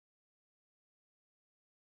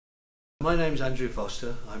My name's Andrew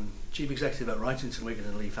Foster. I'm Chief Executive at Wrightington, Wigan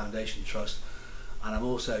and Leigh Foundation Trust, and I'm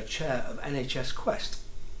also Chair of NHS Quest.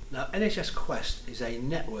 Now, NHS Quest is a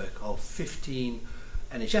network of 15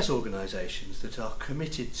 NHS organisations that are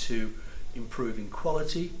committed to improving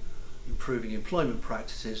quality, improving employment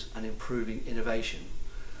practices and improving innovation,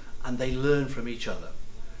 and they learn from each other.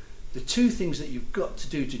 The two things that you've got to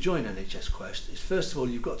do to join NHS Quest is, first of all,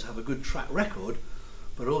 you've got to have a good track record,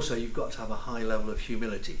 but also you've got to have a high level of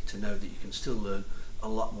humility to know that you can still learn a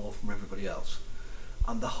lot more from everybody else.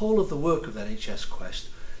 And the whole of the work of NHS Quest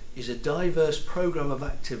is a diverse programme of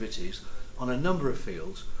activities on a number of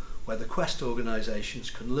fields where the Quest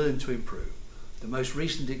organisations can learn to improve. The most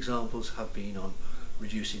recent examples have been on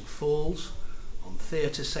reducing falls, on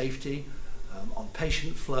theatre safety, on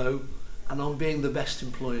patient flow, and on being the best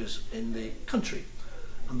employers in the country.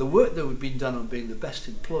 And the work that we've been done on being the best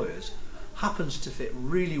employers happens to fit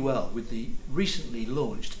really well with the recently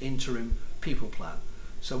launched interim people plan.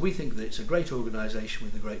 So we think that it's a great organisation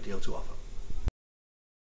with a great deal to offer.